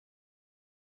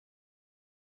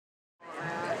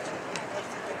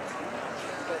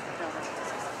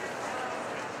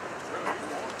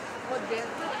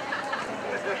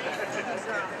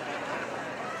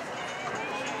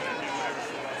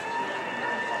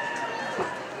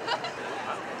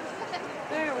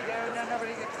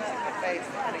face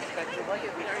unexpectedly. There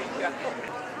you go.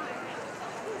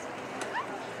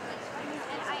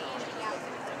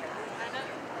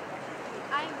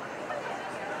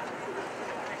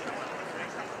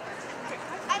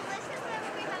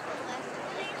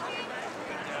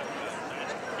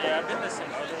 Yeah, I've been to some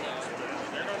other ones.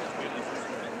 They're not as good as this.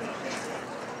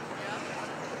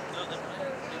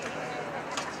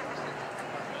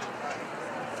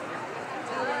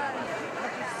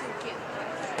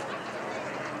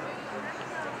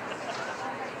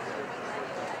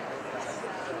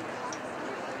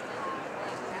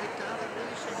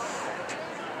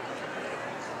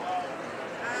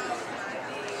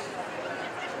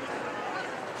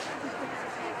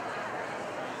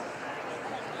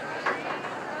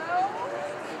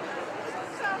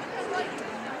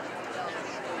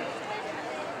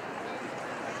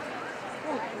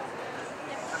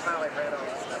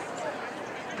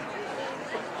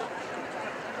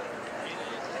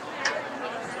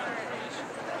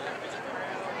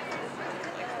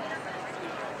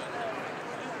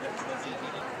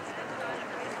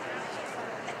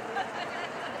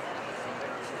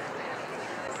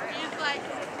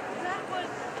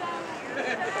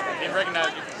 Didn't recognize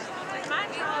you. My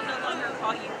child no longer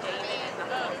call you David in the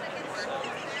home.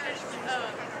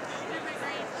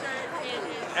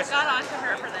 I got onto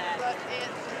her for that.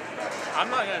 I'm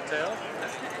not going to tell.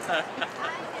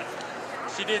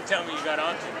 She did tell me you got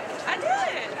onto me. I did.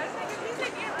 I was like, he's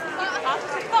like, yeah,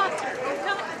 Officer Foster.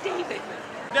 Tell him it's David.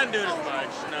 She doesn't do it as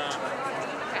much, no.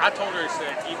 I told her, I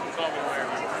said, you can call me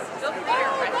wherever. Go for your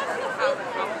friend.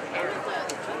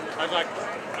 I was like,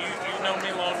 you know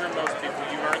me longer than most people.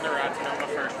 You earned the right to know my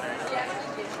first name.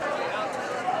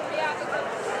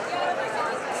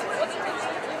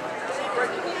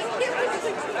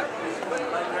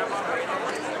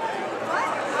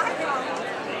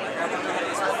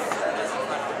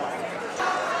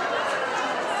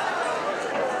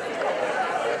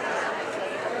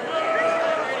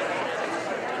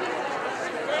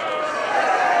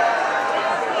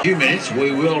 In a few minutes,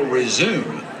 we will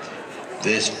resume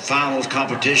this finals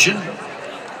competition,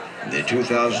 the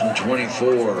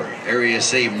 2024 Area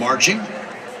C marching.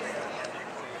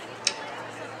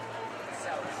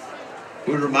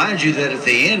 We remind you that at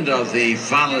the end of the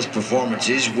finalist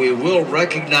performances, we will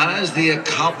recognize the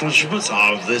accomplishments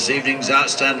of this evening's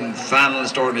outstanding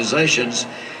finalist organizations,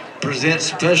 present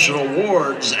special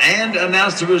awards, and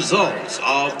announce the results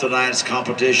of tonight's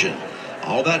competition.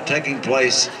 All that taking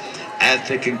place at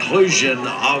the conclusion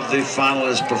of the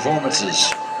finalist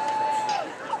performances.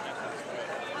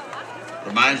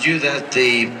 Remind you that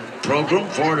the program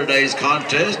for today's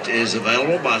contest is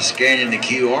available by scanning the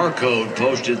QR code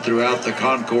posted throughout the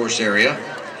concourse area.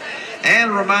 And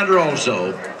a reminder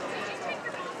also,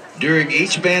 during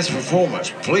each band's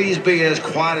performance, please be as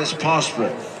quiet as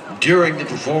possible during the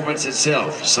performance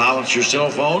itself. Silence your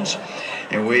cell phones,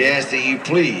 and we ask that you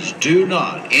please do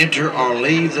not enter or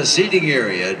leave the seating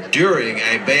area during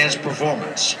a band's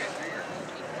performance.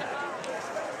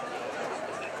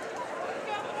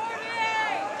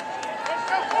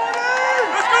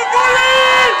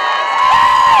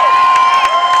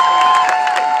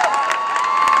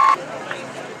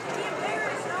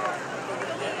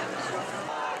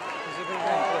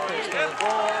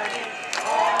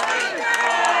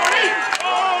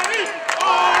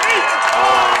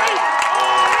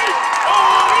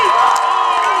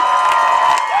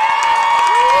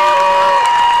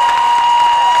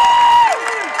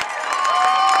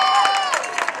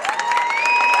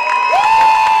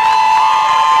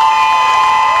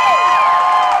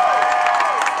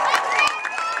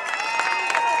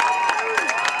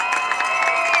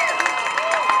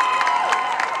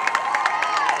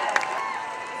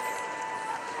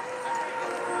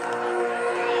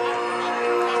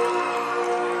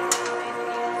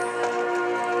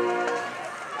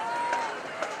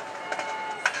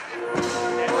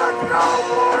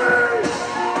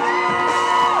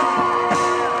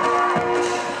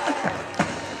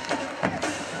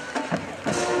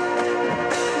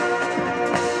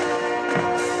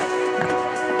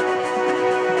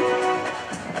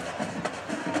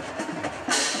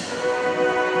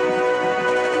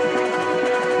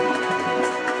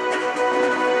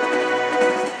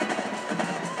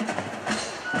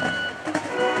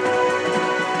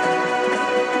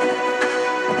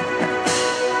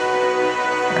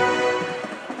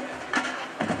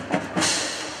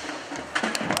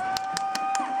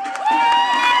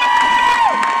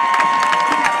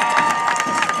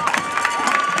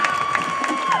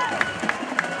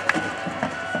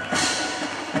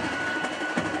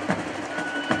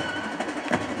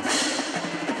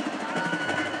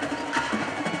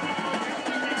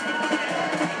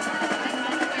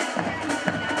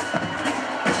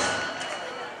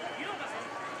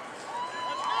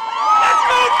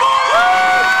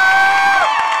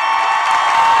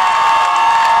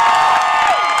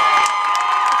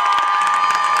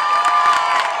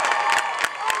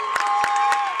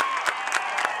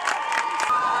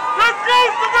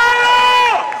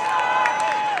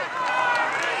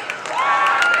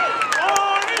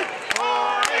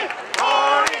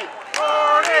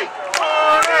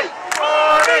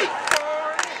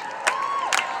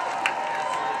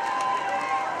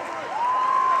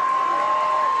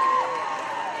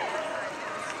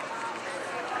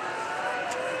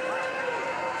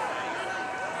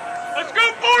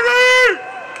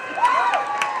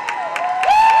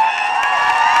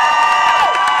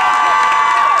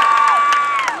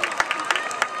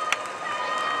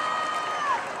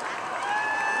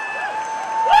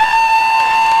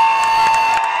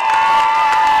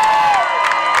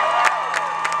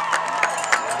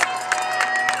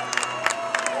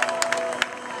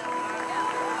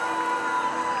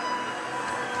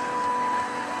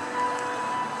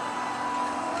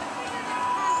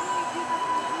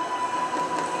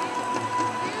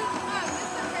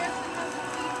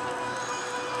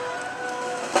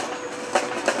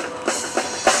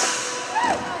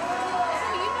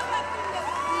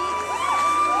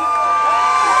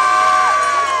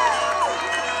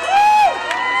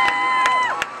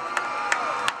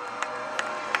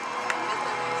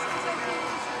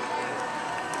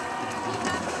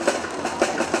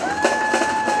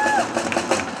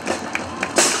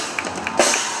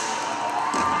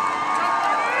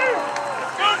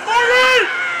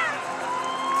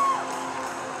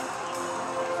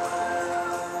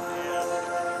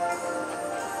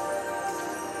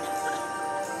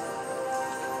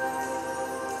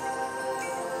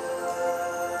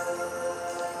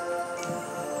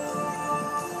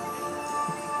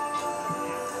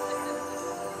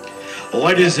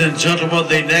 Ladies and gentlemen,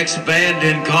 the next band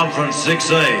in Conference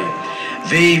 6A,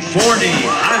 the Forney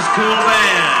High School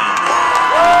Band.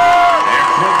 Their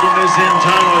program is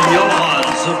entitled Johann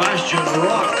Sebastian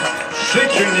Rock,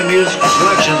 featuring the musical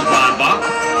selections by Bach,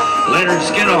 Leonard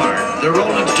Skinner, the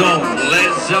Rolling Stones,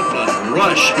 Led Zeppelin,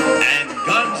 Rush, and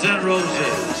Guns N'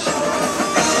 Roses.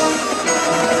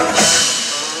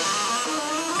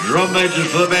 Drum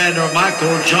majors for the band are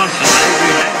Michael Johnson,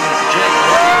 Avery Hammond, Jake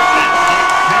Carter, and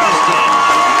Mike Peniston.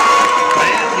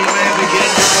 And you may begin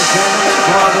your performance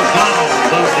for the finals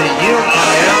of the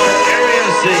UIL Area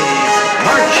C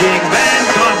Marching Band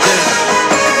Contest.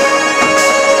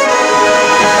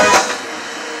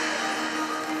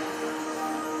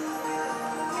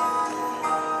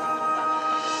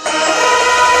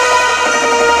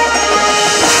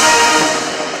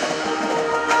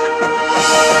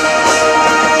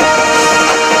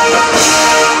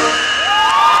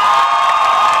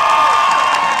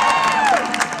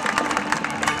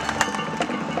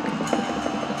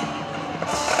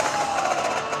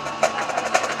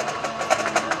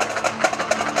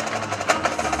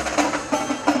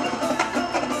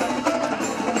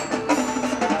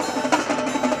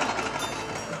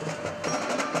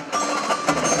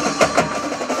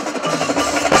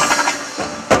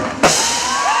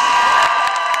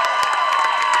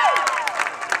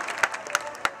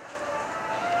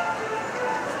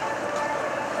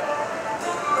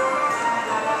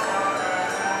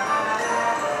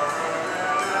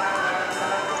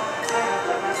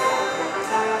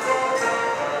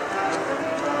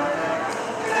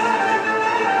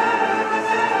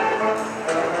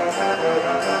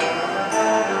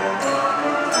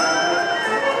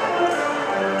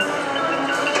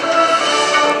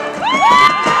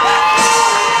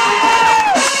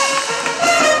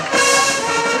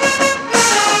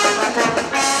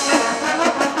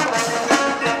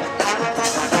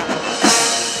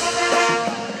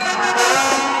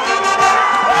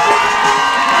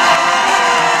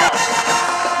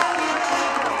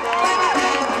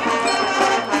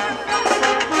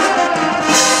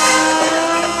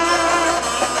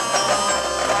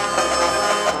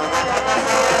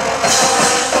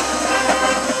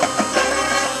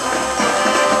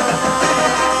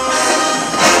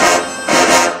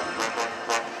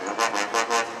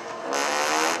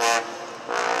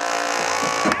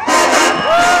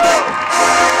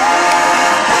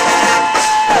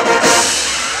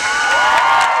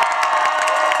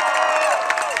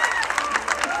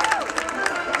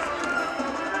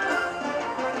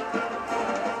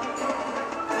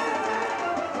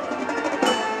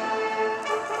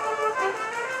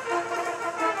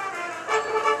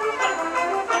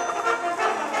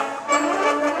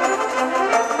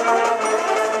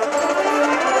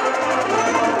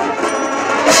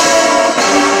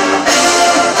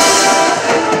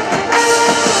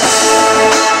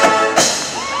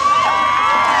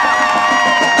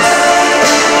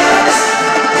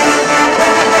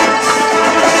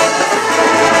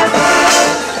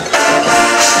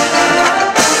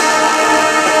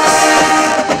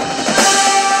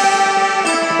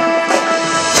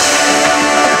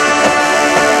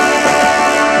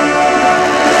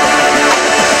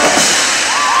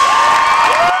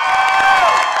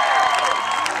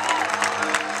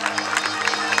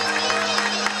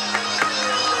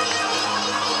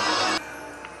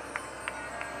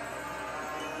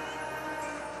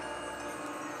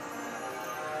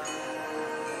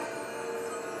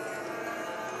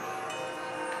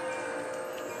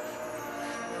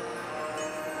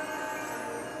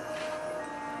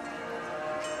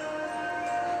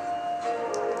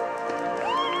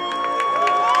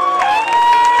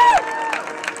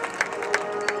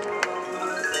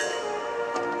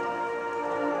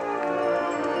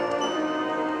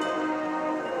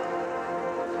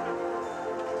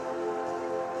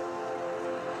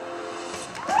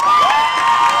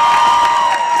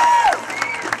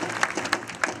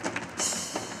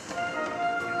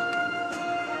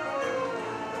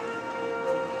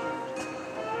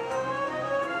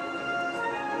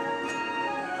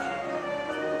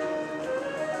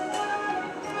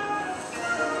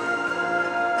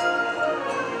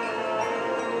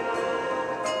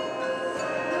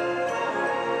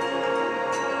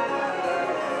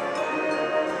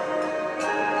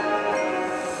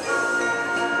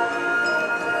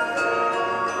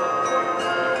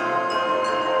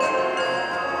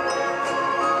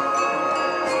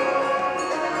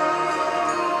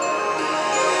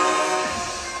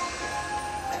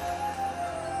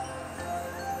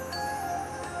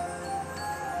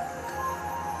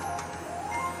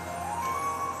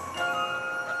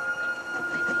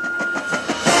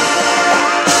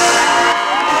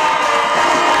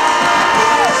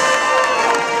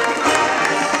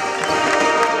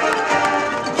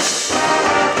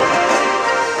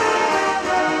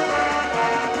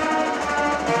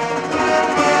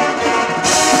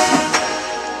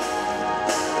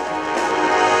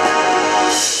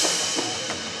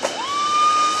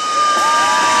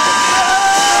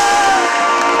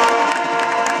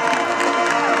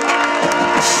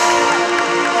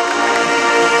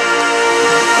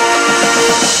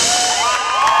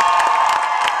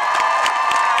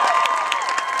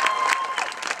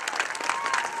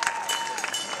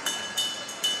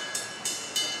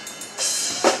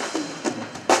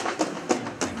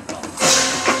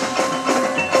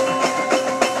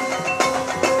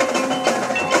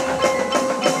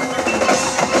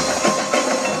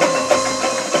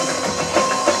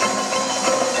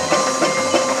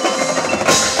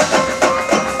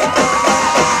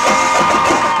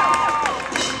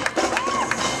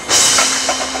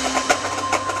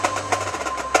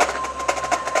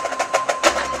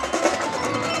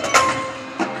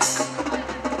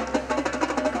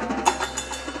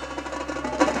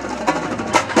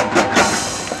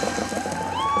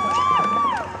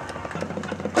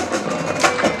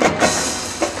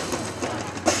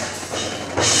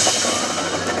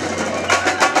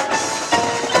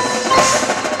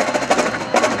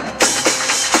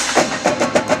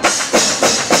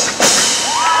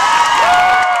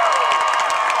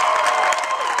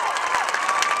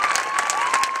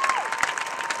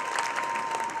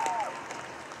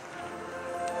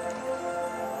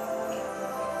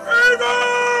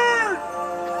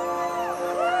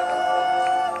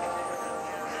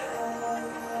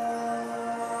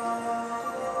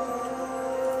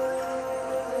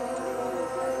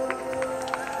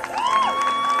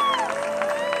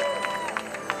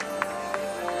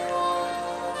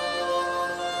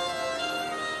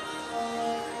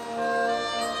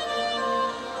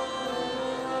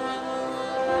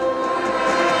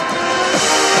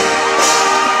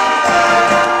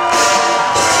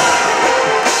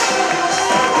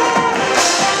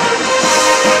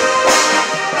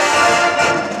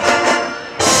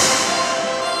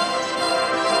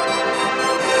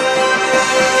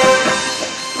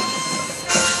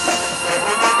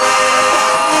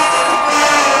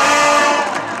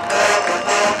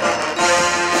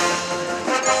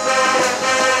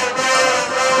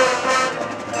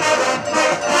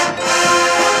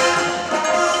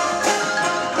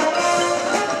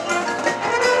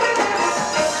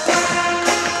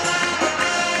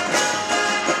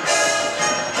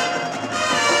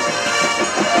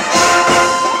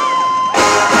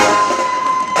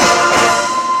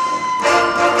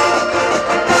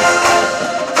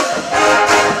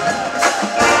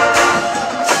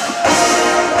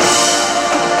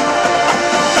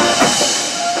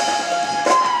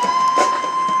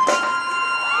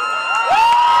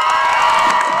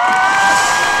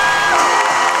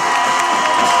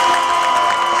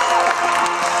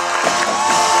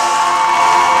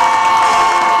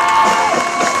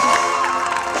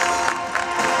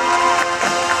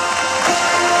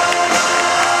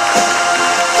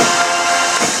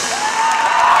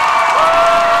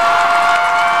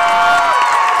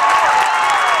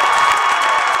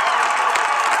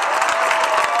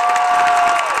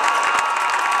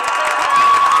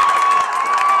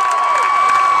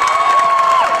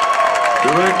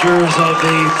 conductors of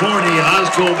the Forney High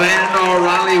School Band are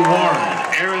Riley Warren,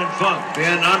 Aaron Funk,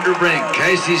 Ben Underbrink,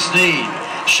 Casey Sneed,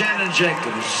 Shannon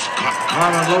Jacobs,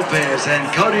 Carmen Lopez, and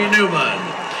Cody Newman.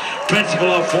 Principal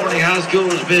of Forney High School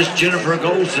is Miss Jennifer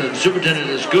Golson.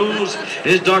 Superintendent of Schools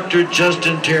is Dr.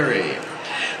 Justin Terry.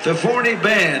 The Forney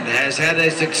Band has had a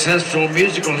successful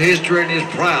musical history and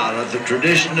is proud of the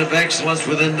tradition of excellence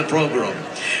within the program.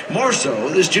 More so,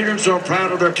 the students are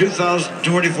proud of their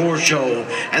 2024 show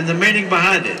and the meaning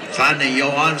behind it, finding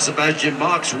Johann Sebastian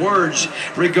Bach's words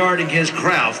regarding his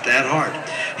craft at heart.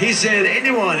 He said,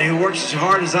 anyone who works as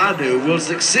hard as I do will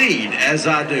succeed as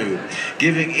I do,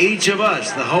 giving each of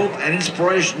us the hope and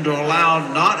inspiration to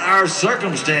allow not our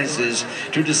circumstances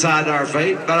to decide our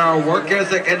fate, but our work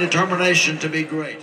ethic and determination to be great.